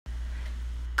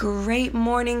Great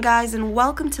morning, guys, and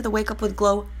welcome to the Wake Up with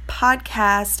Glow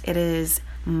podcast. It is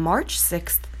March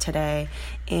 6th today,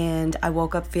 and I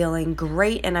woke up feeling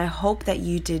great, and I hope that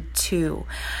you did too.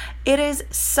 It is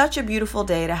such a beautiful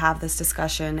day to have this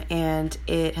discussion, and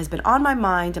it has been on my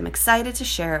mind. I'm excited to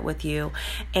share it with you,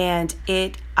 and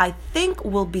I think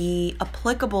will be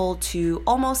applicable to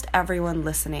almost everyone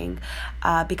listening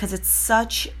because it's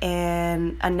such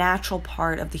a natural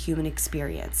part of the human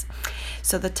experience.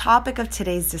 So the topic of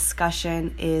today's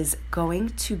discussion is going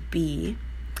to be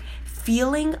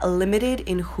feeling limited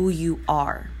in who you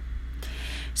are.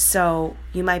 So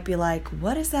you might be like,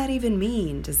 what does that even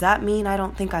mean? Does that mean I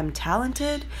don't think I'm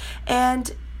talented?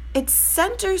 And it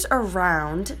centers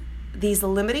around these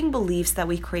limiting beliefs that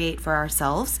we create for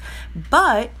ourselves,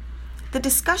 but the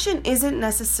discussion isn't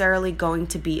necessarily going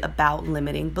to be about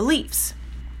limiting beliefs.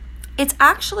 It's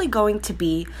actually going to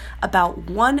be about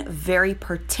one very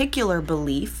particular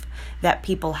belief that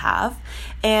people have,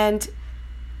 and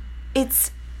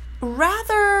it's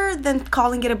rather than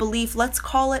calling it a belief, let's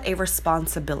call it a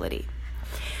responsibility.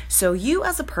 So you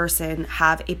as a person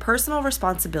have a personal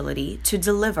responsibility to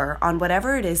deliver on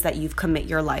whatever it is that you've commit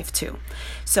your life to.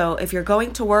 So if you're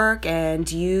going to work and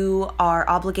you are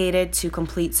obligated to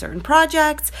complete certain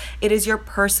projects, it is your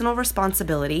personal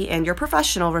responsibility and your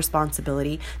professional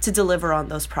responsibility to deliver on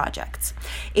those projects.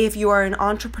 If you are an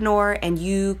entrepreneur and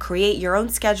you create your own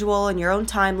schedule and your own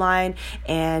timeline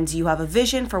and you have a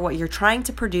vision for what you're trying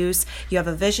to produce, you have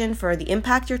a vision for the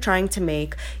impact you're trying to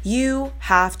make, you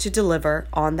have to deliver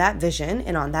on that vision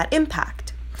and on that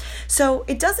impact. So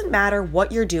it doesn't matter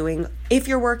what you're doing, if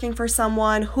you're working for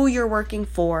someone, who you're working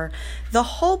for. The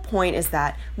whole point is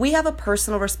that we have a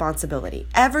personal responsibility.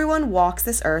 Everyone walks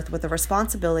this earth with a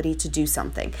responsibility to do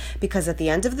something, because at the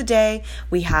end of the day,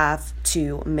 we have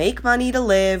to make money to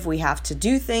live. We have to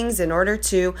do things in order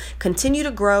to continue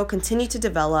to grow, continue to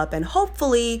develop, and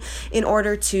hopefully in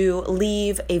order to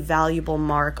leave a valuable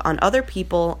mark on other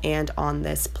people and on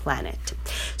this planet.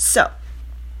 So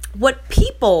what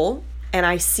people, and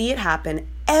I see it happen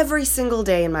every single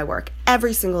day in my work,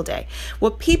 every single day,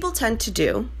 what people tend to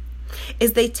do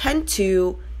is they tend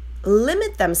to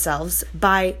limit themselves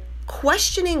by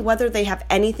questioning whether they have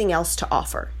anything else to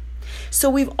offer. So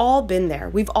we've all been there.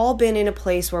 We've all been in a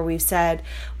place where we've said,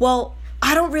 well,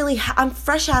 I'm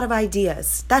fresh out of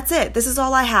ideas. That's it. This is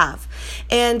all I have.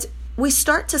 And we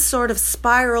start to sort of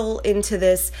spiral into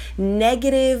this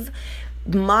negative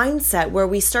mindset where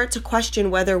we start to question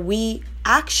whether we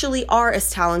actually are as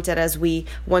talented as we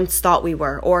once thought we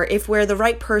were, or if we're the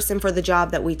right person for the job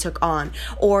that we took on,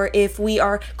 or if we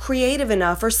are creative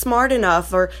enough or smart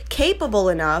enough or capable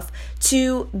enough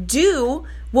to do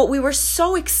what we were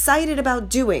so excited about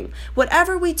doing,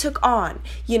 whatever we took on.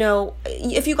 You know,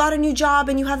 if you got a new job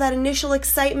and you have that initial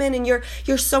excitement and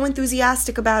you're so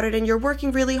enthusiastic about it and you're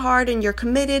working really hard and you're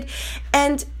committed,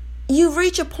 and you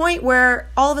reach a point where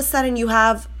all of a sudden you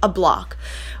have a block.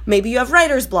 Maybe you have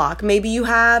writer's block. Maybe you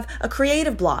have a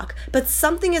creative block. But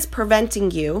something is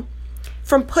preventing you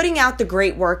from putting out the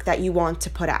great work that you want to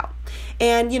put out.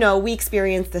 And, we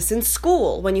experience this in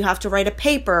school when you have to write a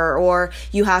paper or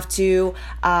you have to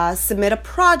submit a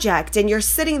project, and you're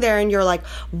sitting there and you're like,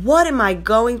 what am I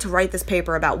going to write this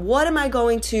paper about? What am I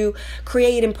going to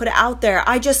create and put out there?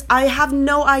 I have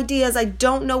no ideas. I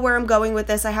don't know where I'm going with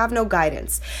this. I have no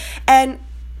guidance. And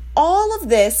all of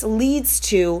this leads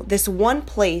to this one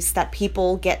place that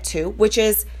people get to, which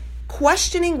is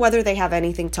questioning whether they have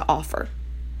anything to offer.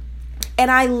 And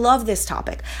I love this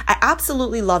topic. I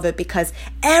absolutely love it because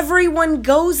everyone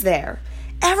goes there.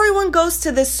 Everyone goes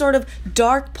to this sort of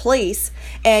dark place.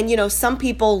 And, some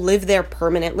people live there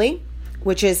permanently,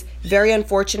 which is very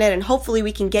unfortunate. And hopefully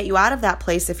we can get you out of that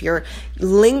place if you're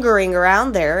lingering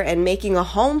around there and making a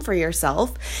home for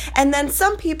yourself. And then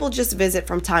some people just visit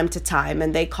from time to time,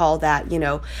 and they call that,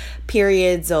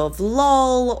 periods of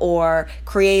lull or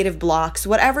creative blocks,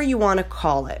 whatever you want to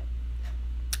call it.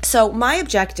 So my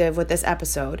objective with this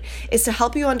episode is to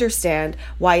help you understand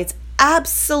why it's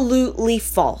absolutely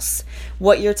false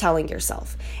what you're telling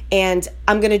yourself. And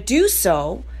I'm going to do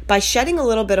so by shedding a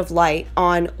little bit of light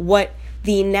on what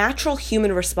the natural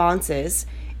human response is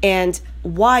and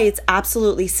why it's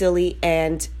absolutely silly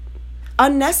and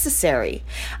unnecessary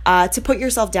to put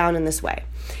yourself down in this way.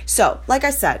 So, like I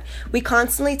said, we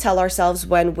constantly tell ourselves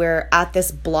when we're at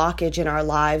this blockage in our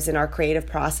lives, in our creative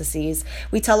processes,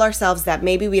 we tell ourselves that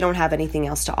maybe we don't have anything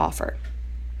else to offer.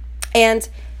 And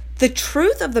the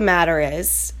truth of the matter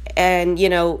is, and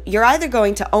you're either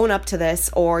going to own up to this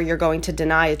or you're going to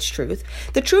deny its truth.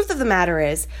 The truth of the matter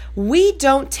is, we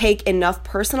don't take enough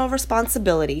personal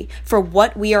responsibility for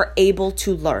what we are able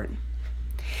to learn.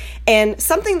 And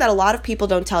something that a lot of people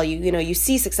don't tell you, you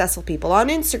see successful people on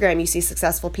Instagram, you see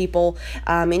successful people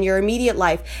in your immediate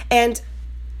life, and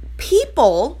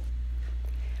people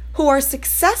who are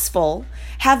successful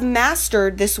have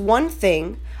mastered this one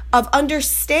thing of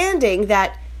understanding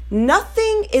that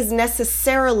nothing is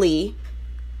necessarily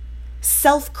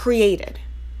self-created.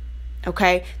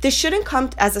 Okay, this shouldn't come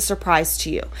as a surprise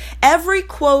to you. Every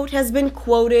quote has been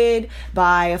quoted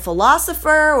by a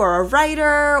philosopher or a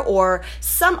writer or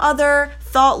some other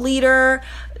thought leader,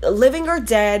 living or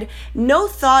dead. No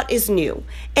thought is new.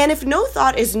 And if no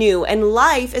thought is new, and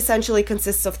life essentially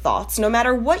consists of thoughts, no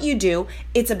matter what you do,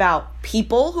 it's about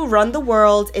people who run the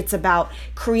world. It's about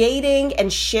creating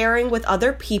and sharing with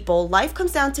other people. Life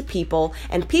comes down to people,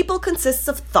 and people consists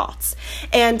of thoughts.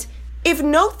 And if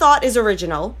no thought is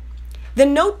original,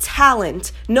 then no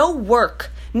talent, no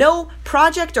work, no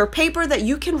project or paper that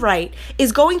you can write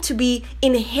is going to be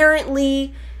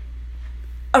inherently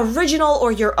original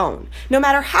or your own. No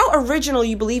matter how original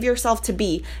you believe yourself to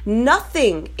be,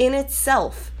 nothing in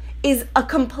itself is a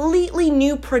completely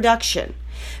new production.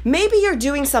 Maybe you're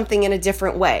doing something in a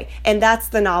different way, and that's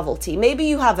the novelty. Maybe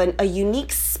you have a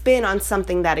unique spin on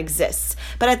something that exists.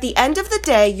 But at the end of the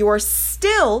day, you are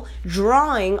still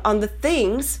drawing on the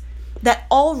things that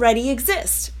already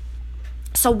exist.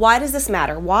 So why does this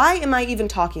matter? Why am I even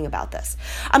talking about this?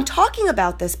 I'm talking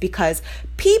about this because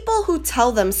people who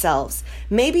tell themselves,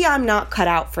 maybe I'm not cut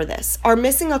out for this, are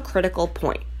missing a critical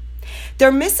point.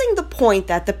 They're missing the point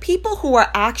that the people who are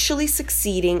actually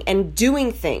succeeding and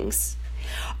doing things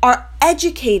are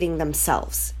educating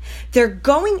themselves. They're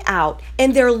going out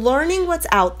and they're learning what's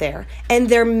out there and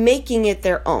they're making it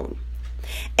their own.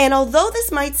 And although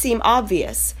this might seem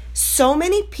obvious, so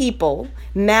many people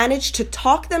manage to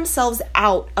talk themselves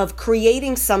out of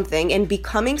creating something and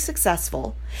becoming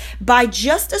successful by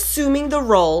just assuming the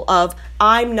role of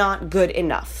I'm not good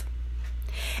enough.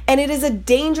 And it is a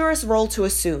dangerous role to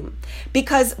assume,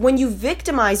 because when you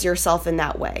victimize yourself in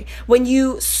that way, when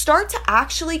you start to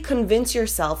actually convince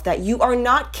yourself that you are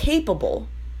not capable,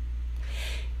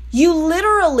 you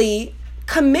literally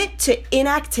commit to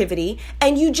inactivity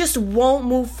and you just won't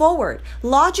move forward.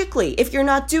 Logically, if you're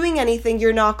not doing anything,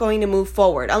 you're not going to move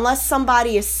forward unless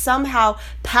somebody is somehow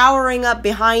powering up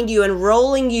behind you and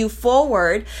rolling you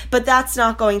forward, but that's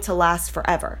not going to last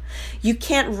forever. You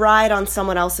can't ride on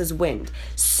someone else's wind.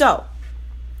 So,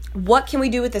 what can we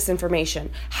do with this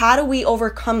information? How do we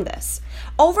overcome this?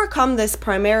 Overcome this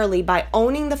primarily by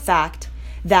owning the fact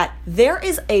that there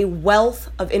is a wealth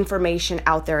of information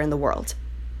out there in the world.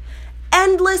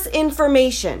 Endless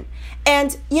information.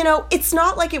 And, it's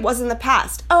not like it was in the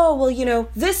past. Oh, well,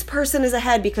 this person is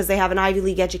ahead because they have an Ivy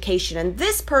League education. And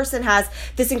this person has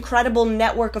this incredible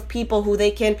network of people who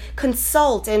they can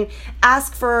consult and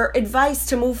ask for advice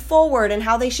to move forward and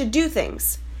how they should do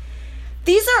things.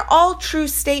 These are all true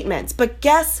statements. But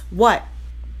guess what?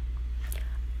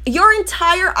 Your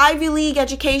entire Ivy League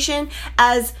education,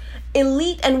 as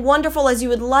elite and wonderful as you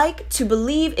would like to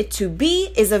believe it to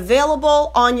be, is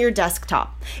available on your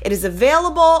desktop. It is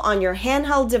available on your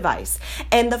handheld device.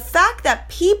 And the fact that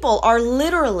people are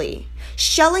literally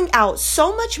shelling out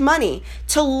so much money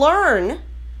to learn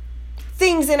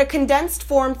things in a condensed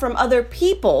form from other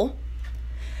people,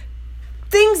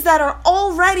 things that are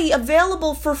already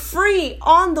available for free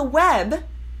on the web,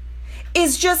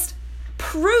 is just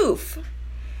proof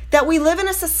that we live in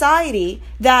a society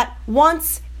that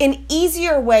wants an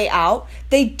easier way out.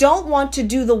 They don't want to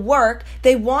do the work.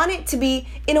 They want it to be,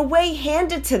 in a way,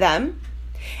 handed to them.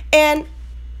 And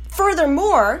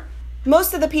furthermore,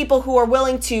 most of the people who are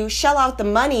willing to shell out the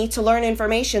money to learn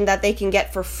information that they can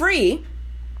get for free,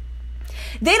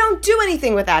 they don't do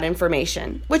anything with that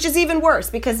information, which is even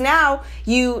worse, because now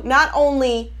you not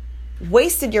only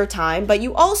wasted your time, but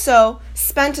you also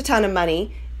spent a ton of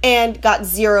money and got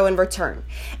zero in return.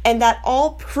 And that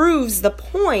all proves the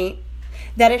point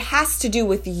that it has to do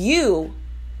with you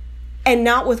and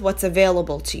not with what's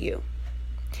available to you.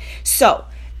 So,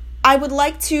 I would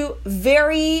like to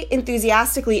very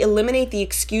enthusiastically eliminate the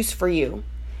excuse for you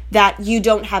that you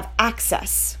don't have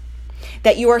access,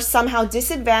 that you are somehow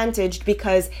disadvantaged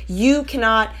because you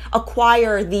cannot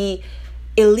acquire the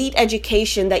elite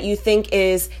education that you think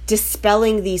is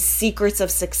dispelling these secrets of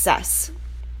success.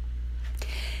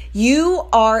 You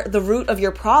are the root of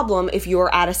your problem if you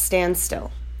are at a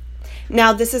standstill.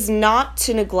 Now, this is not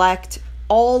to neglect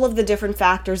all of the different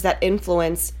factors that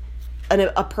influence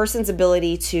a person's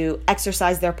ability to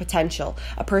exercise their potential,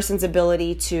 a person's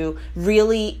ability to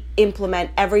really implement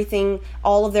everything,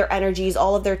 all of their energies,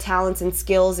 all of their talents and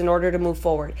skills in order to move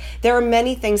forward. There are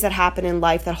many things that happen in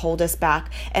life that hold us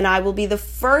back, and I will be the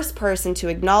first person to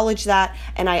acknowledge that,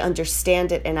 and I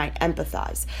understand it and I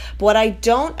empathize. But what I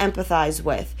don't empathize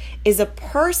with is a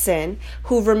person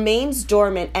who remains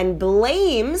dormant and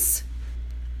blames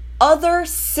other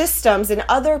systems and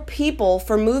other people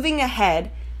for moving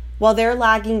ahead while they're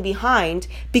lagging behind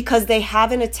because they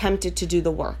haven't attempted to do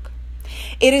the work.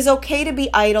 It is okay to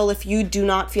be idle if you do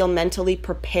not feel mentally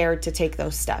prepared to take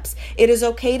those steps. It is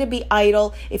okay to be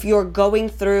idle if you're going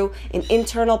through an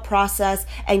internal process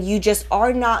and you just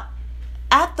are not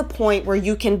at the point where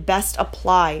you can best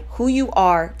apply who you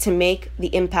are to make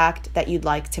the impact that you'd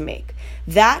like to make.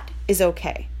 That is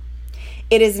okay.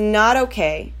 It is not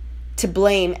okay to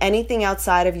blame anything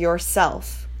outside of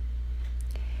yourself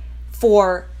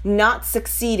for not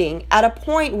succeeding at a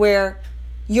point where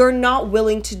you're not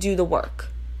willing to do the work.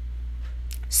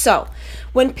 So,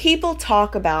 when people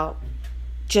talk about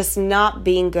just not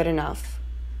being good enough,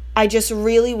 I just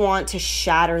really want to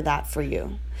shatter that for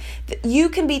you. You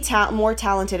can be more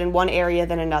talented in one area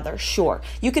than another, sure.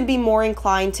 You can be more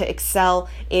inclined to excel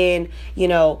in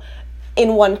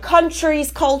one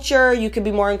country's culture. You could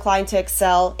be more inclined to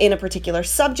excel in a particular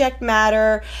subject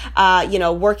matter,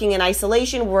 working in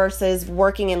isolation versus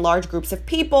working in large groups of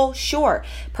people. Sure,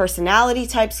 personality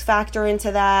types factor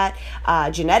into that,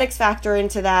 genetics factor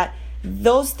into that.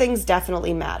 Those things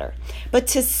definitely matter. But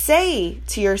to say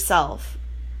to yourself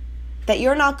that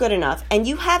you're not good enough and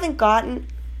you haven't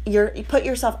you put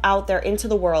yourself out there into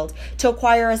the world to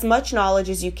acquire as much knowledge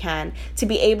as you can, to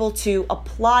be able to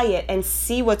apply it and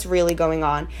see what's really going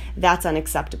on, that's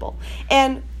unacceptable.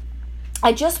 And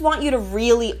I just want you to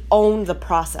really own the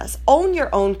process. Own your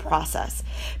own process.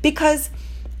 Because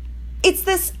it's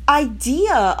this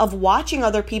idea of watching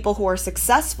other people who are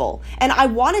successful. And I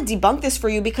want to debunk this for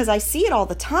you because I see it all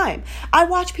the time. I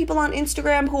watch people on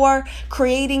Instagram who are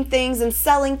creating things and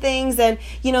selling things and,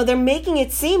 they're making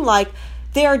it seem like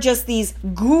they are just these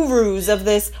gurus of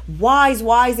this wise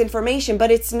information,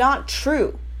 but it's not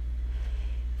true.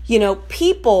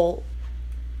 People,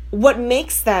 what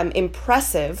makes them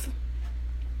impressive,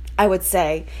 I would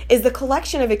say, is the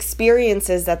collection of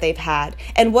experiences that they've had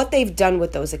and what they've done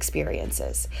with those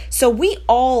experiences. So we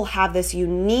all have this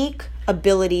unique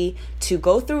ability to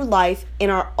go through life in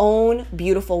our own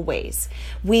beautiful ways.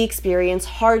 We experience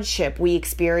hardship, we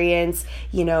experience,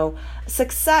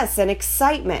 success and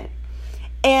excitement.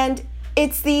 And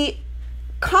it's the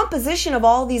composition of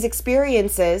all these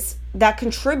experiences that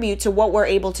contribute to what we're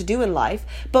able to do in life,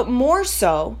 but more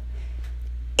so,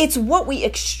 it's what we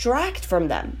extract from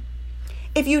them.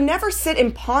 If you never sit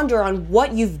and ponder on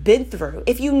what you've been through,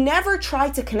 if you never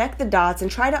try to connect the dots and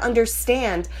try to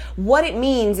understand what it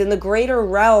means in the greater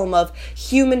realm of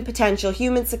human potential,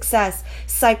 human success,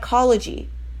 psychology,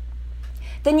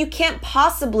 then you can't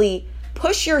possibly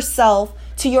push yourself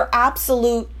to your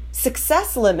absolute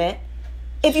success limit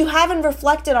if you haven't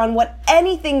reflected on what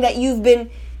anything that you've been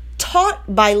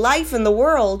taught by life in the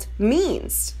world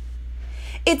means.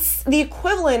 It's the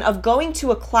equivalent of going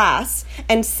to a class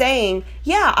and saying,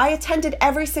 yeah, I attended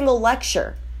every single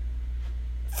lecture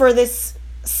for this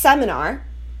seminar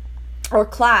or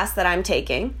class that I'm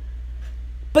taking,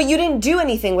 but you didn't do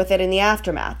anything with it in the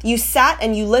aftermath. You sat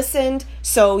and you listened,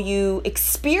 so you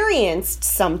experienced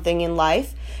something in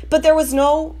life, but there was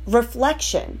no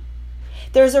reflection.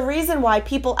 There's a reason why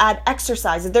people add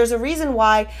exercises. There's a reason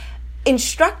why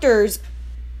instructors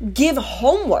give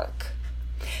homework.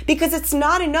 Because it's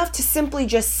not enough to simply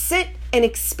just sit and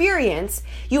experience.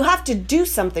 You have to do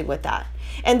something with that.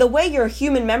 And the way your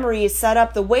human memory is set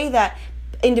up, the way that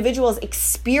individuals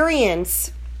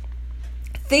experience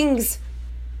things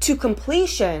to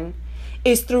completion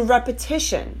is through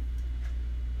repetition.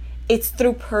 It's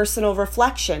through personal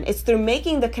reflection. It's through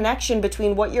making the connection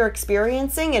between what you're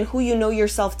experiencing and who you know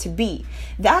yourself to be.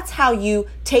 That's how you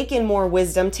take in more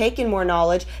wisdom, take in more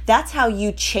knowledge. That's how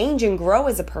you change and grow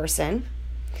as a person.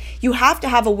 You have to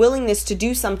have a willingness to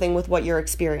do something with what you're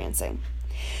experiencing.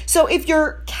 So if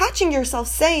you're catching yourself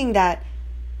saying that,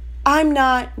 I'm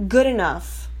not good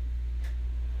enough,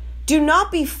 do not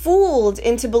be fooled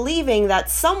into believing that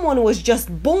someone was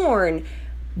just born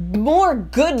more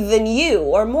good than you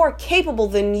or more capable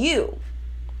than you.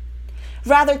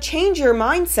 Rather, change your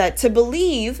mindset to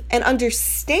believe and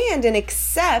understand and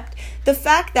accept the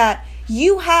fact that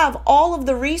you have all of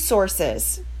the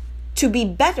resources to be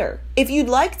better if you'd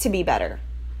like to be better.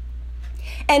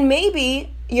 And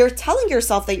maybe you're telling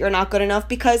yourself that you're not good enough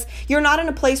because you're not in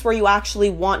a place where you actually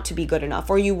want to be good enough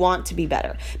or you want to be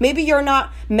better. Maybe you're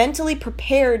not mentally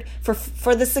prepared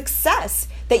for the success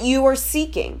that you are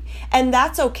seeking. And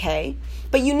that's okay,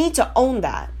 but you need to own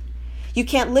that. You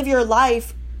can't live your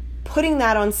life putting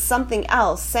that on something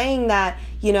else, saying that,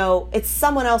 it's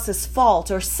someone else's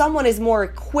fault or someone is more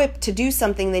equipped to do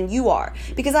something than you are.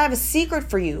 Because I have a secret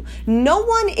for you. No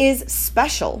one is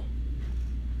special.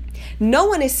 No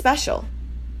one is special.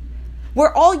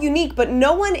 We're all unique, but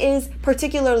no one is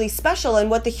particularly special. And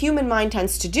what the human mind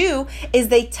tends to do is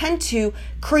they tend to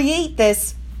create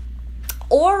this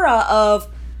aura of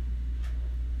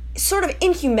sort of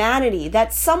inhumanity,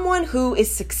 that someone who is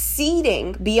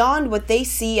succeeding beyond what they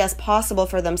see as possible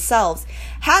for themselves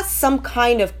has some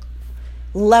kind of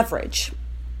leverage.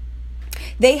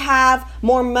 They have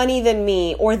more money than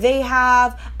me, or they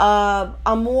have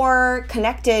a more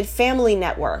connected family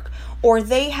network, or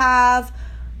they're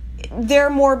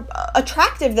more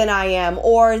attractive than I am,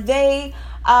 or they,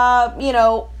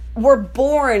 were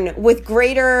born with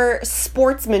greater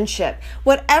sportsmanship.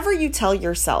 Whatever you tell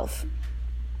yourself,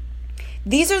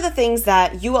 these are the things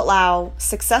that you allow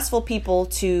successful people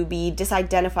to be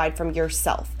disidentified from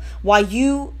yourself. Why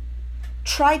you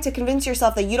try to convince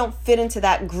yourself that you don't fit into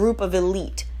that group of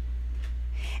elite.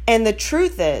 And the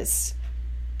truth is,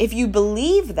 if you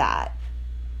believe that,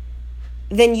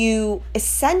 then you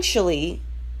essentially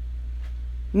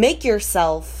make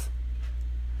yourself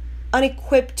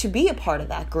unequipped to be a part of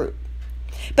that group.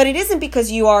 But it isn't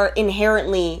because you are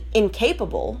inherently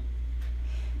incapable.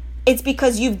 It's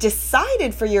because you've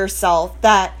decided for yourself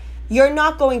that you're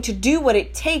not going to do what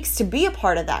it takes to be a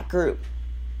part of that group.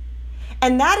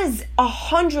 And that is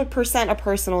 100% a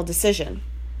personal decision.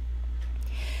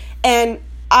 And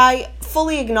I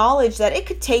fully acknowledge that it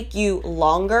could take you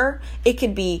longer. It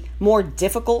could be more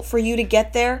difficult for you to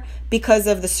get there because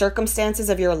of the circumstances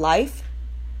of your life.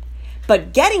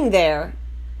 But getting there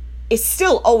is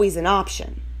still always an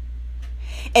option.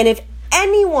 And if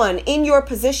anyone in your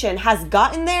position has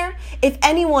gotten there, if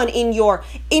anyone in your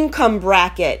income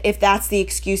bracket, if that's the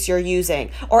excuse you're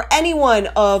using, or anyone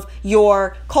of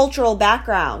your cultural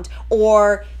background,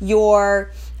 or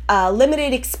your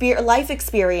limited life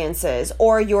experiences,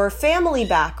 or your family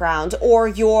background, or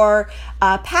your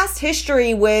past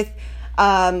history with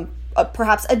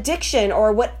perhaps addiction,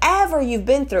 or whatever you've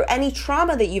been through, any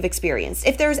trauma that you've experienced,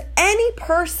 if there's any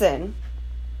person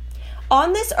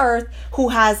on this earth who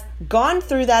has gone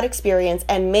through that experience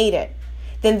and made it,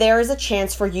 then there is a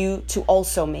chance for you to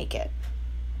also make it.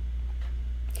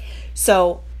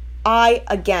 So I'm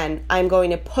going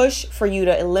to push for you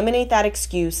to eliminate that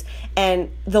excuse.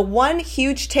 And the one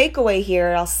huge takeaway here,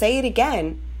 and I'll say it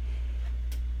again,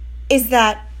 is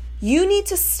that you need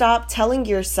to stop telling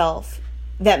yourself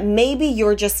that maybe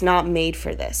you're just not made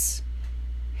for this.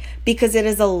 Because it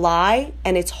is a lie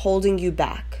and it's holding you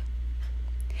back.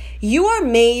 You are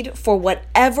made for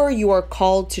whatever you are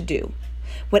called to do.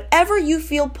 Whatever you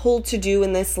feel pulled to do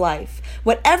in this life,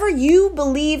 whatever you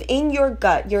believe in your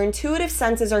gut, your intuitive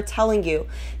senses are telling you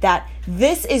that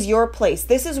this is your place.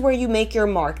 This is where you make your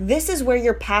mark. This is where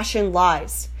your passion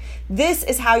lies. This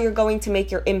is how you're going to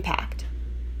make your impact.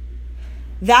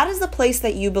 That is the place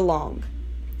that you belong.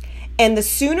 And the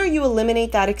sooner you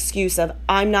eliminate that excuse of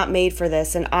I'm not made for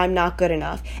this and I'm not good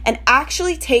enough, and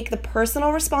actually take the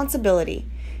personal responsibility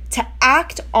to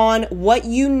act on what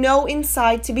you know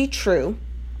inside to be true,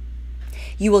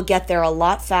 you will get there a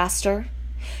lot faster.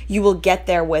 You will get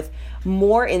there with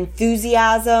more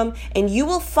enthusiasm, and you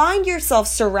will find yourself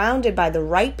surrounded by the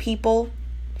right people,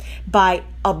 by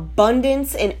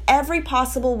abundance in every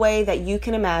possible way that you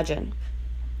can imagine.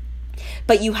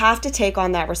 But you have to take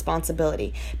on that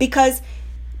responsibility, because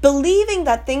believing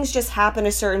that things just happen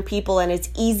to certain people and it's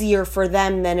easier for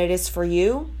them than it is for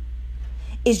you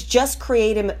is just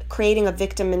creating a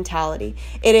victim mentality.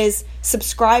 It is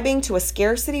subscribing to a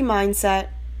scarcity mindset.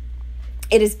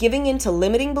 It is giving in to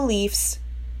limiting beliefs.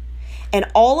 And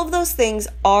all of those things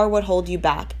are what hold you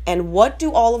back. And what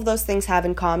do all of those things have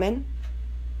in common?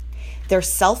 They're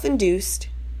self-induced.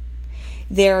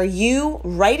 They're you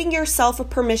writing yourself a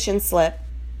permission slip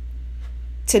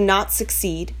to not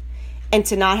succeed and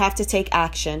to not have to take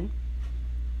action.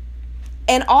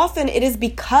 And often it is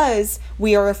because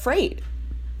we are afraid.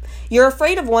 You're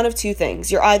afraid of one of two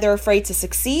things. You're either afraid to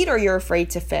succeed or you're afraid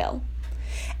to fail.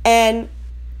 And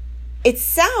it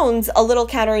sounds a little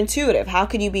counterintuitive. How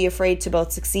could you be afraid to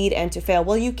both succeed and to fail?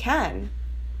 Well, you can.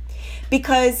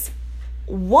 Because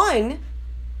one,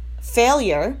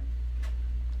 failure,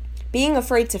 being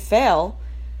afraid to fail,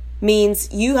 means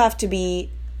you have to be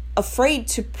afraid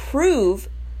to prove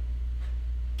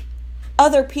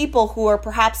other people who are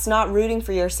perhaps not rooting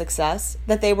for your success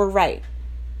that they were right.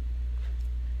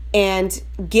 And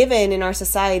given in our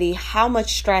society how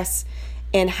much stress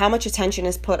and how much attention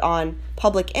is put on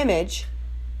public image,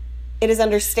 it is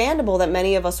understandable that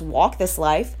many of us walk this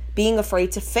life being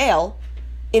afraid to fail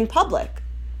in public.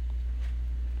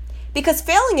 Because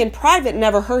failing in private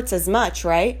never hurts as much,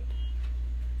 right?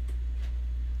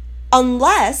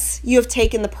 Unless you have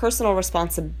taken the personal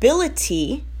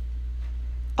responsibility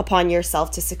upon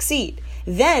yourself to succeed.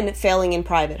 Then failing in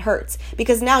private hurts,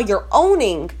 because now you're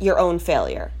owning your own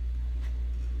failure.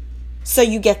 So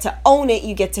you get to own it,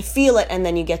 you get to feel it, and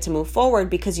then you get to move forward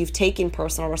because you've taken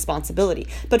personal responsibility.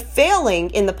 But failing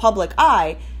in the public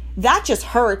eye, that just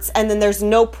hurts, and then there's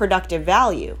no productive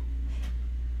value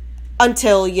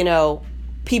until,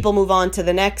 people move on to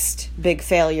the next big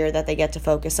failure that they get to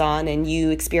focus on, and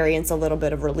you experience a little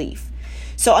bit of relief.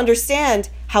 So understand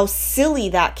how silly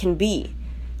that can be.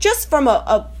 Just from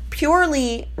a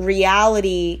purely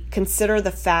reality, consider the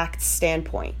facts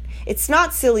standpoint. It's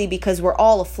not silly because we're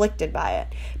all afflicted by it.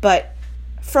 But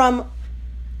from,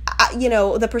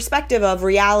 the perspective of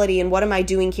reality and what am I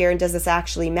doing here and does this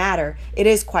actually matter, it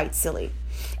is quite silly.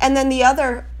 And then the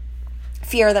other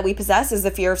fear that we possess is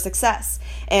the fear of success.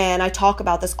 And I talk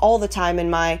about this all the time in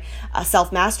my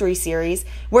self-mastery series.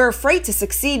 We're afraid to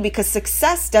succeed because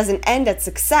success doesn't end at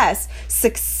success.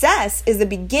 Success is the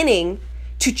beginning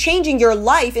to changing your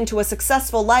life into a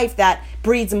successful life that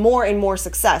breeds more and more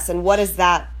success. And what does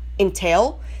that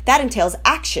entail? That entails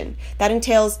action. That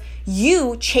entails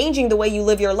you changing the way you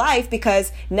live your life,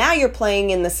 because now you're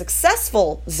playing in the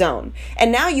successful zone.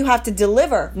 And now you have to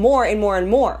deliver more and more and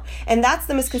more. And that's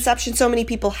the misconception so many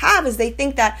people have, is they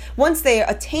think that once they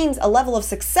attain a level of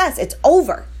success, it's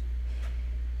over.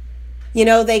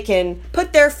 They can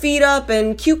put their feet up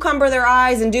and cucumber their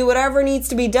eyes and do whatever needs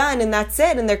to be done, and that's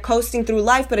it. And they're coasting through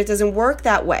life, but it doesn't work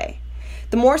that way.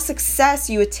 The more success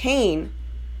you attain,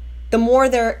 the more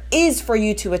there is for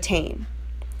you to attain.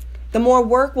 The more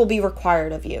work will be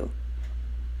required of you.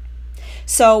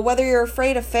 So whether you're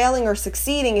afraid of failing or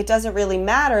succeeding, it doesn't really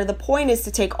matter. The point is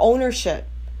to take ownership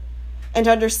and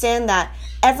to understand that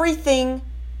everything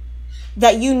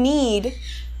that you need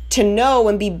to know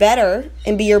and be better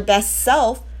and be your best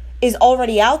self is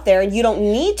already out there, and you don't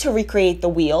need to recreate the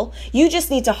wheel. You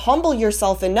just need to humble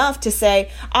yourself enough to say,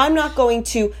 I'm not going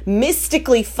to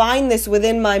mystically find this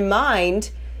within my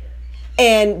mind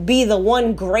and be the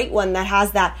one great one that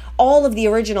has all of the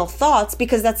original thoughts,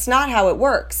 because that's not how it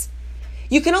works.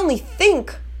 You can only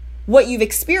think what you've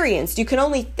experienced. You can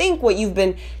only think what you've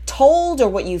been told or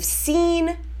what you've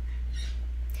seen.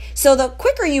 So the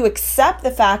quicker you accept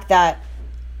the fact that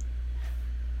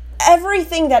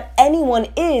everything that anyone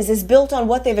is built on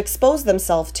what they've exposed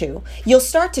themselves to, you'll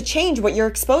start to change what you're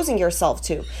exposing yourself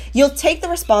to. You'll take the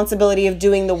responsibility of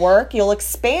doing the work. You'll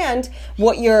expand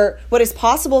what is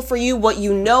possible for you, what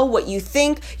you know, what you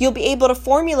think. You'll be able to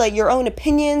formulate your own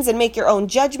opinions and make your own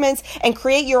judgments and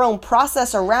create your own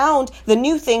process around the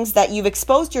new things that you've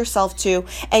exposed yourself to,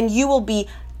 and you will be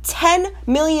 10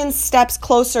 million steps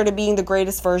closer to being the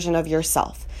greatest version of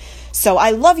yourself. So I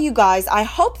love you guys. I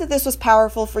hope that this was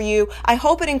powerful for you. I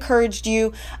hope it encouraged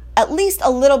you at least a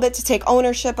little bit to take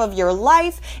ownership of your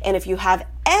life. And if you have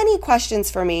any questions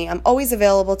for me, I'm always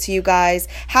available to you guys.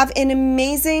 Have an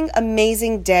amazing,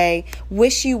 amazing day.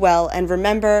 Wish you well. And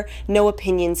remember, no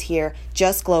opinions here,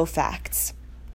 just glow facts.